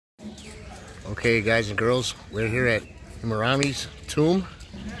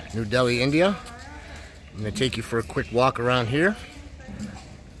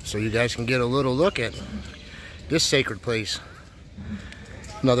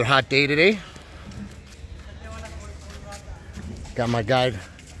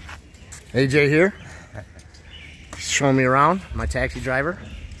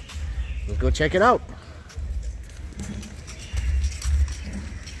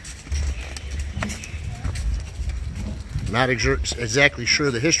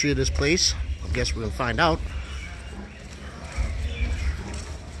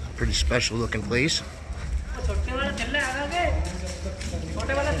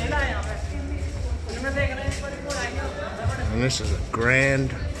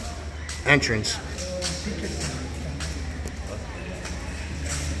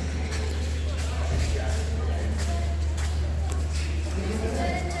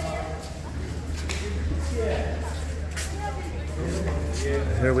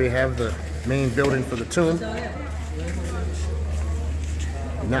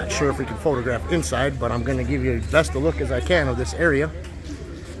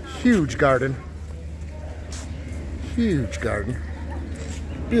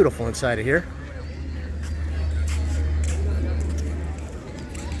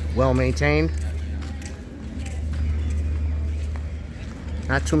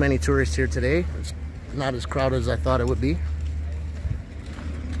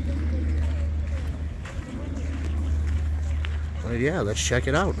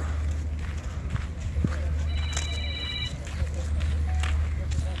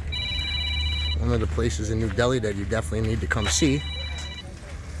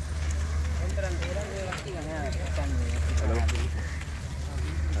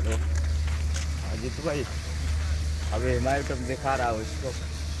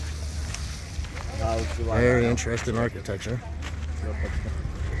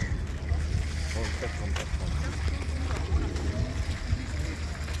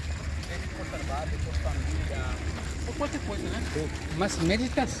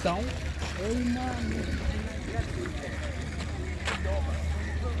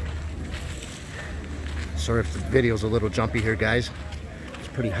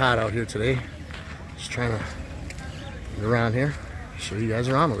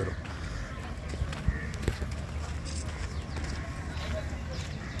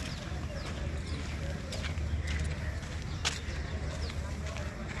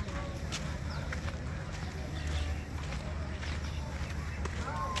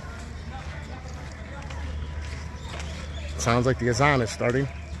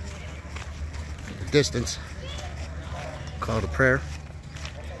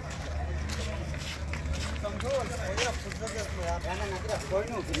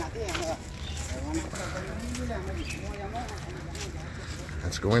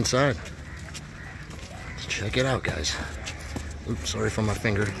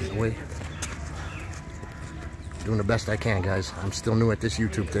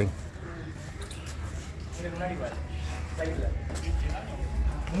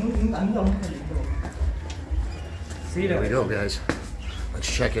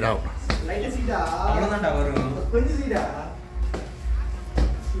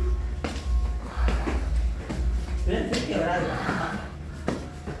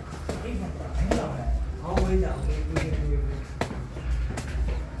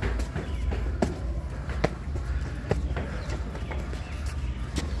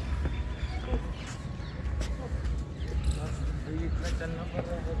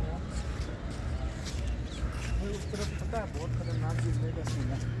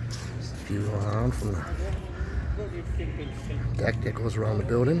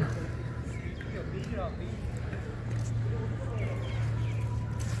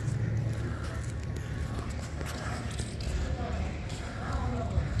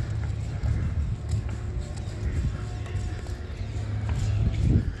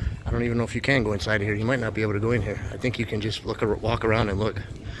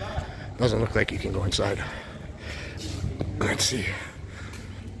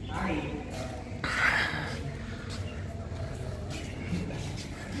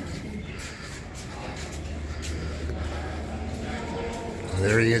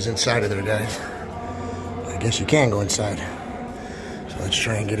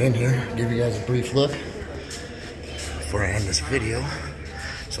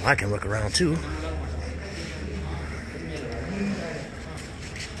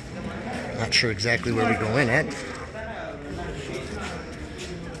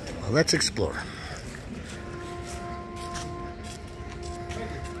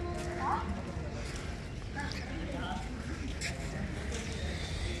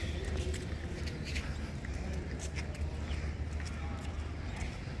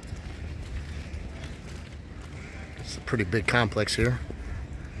pretty big complex here.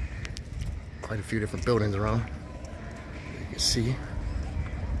 Quite a few different buildings around. You can see.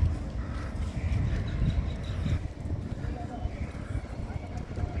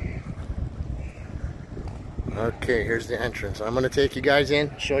 Okay, here's the entrance. I'm going to take you guys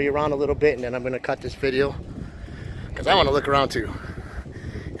in, show you around a little bit, and then I'm going to cut this video because I want to look around too.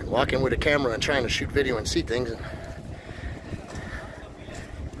 And walking with a camera and trying to shoot video and see things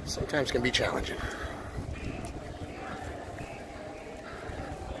sometimes can be challenging.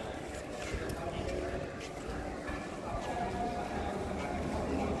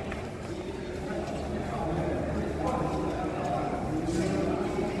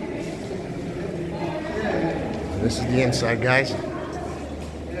 This is the inside, guys.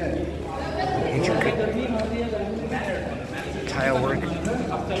 Intricate tile work,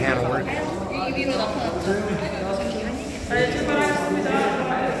 panel work.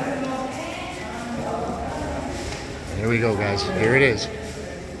 Here we go, guys. Here it is.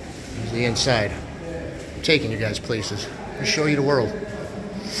 Here's the inside. I'm taking you guys places to show you the world.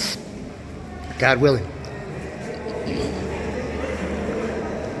 God willing.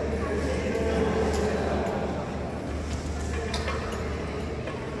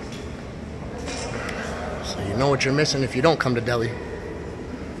 So you know what you're missing if you don't come to Delhi.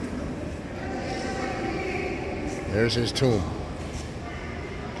 There's his tomb.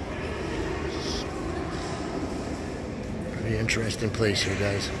 Pretty interesting place here,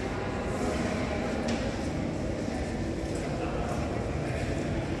 guys.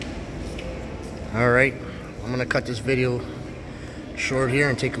 Alright, I'm going to cut this video short here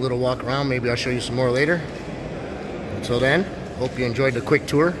and take a little walk around. Maybe I'll show you some more later. Until then, hope you enjoyed the quick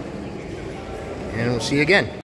tour. And we'll see you again.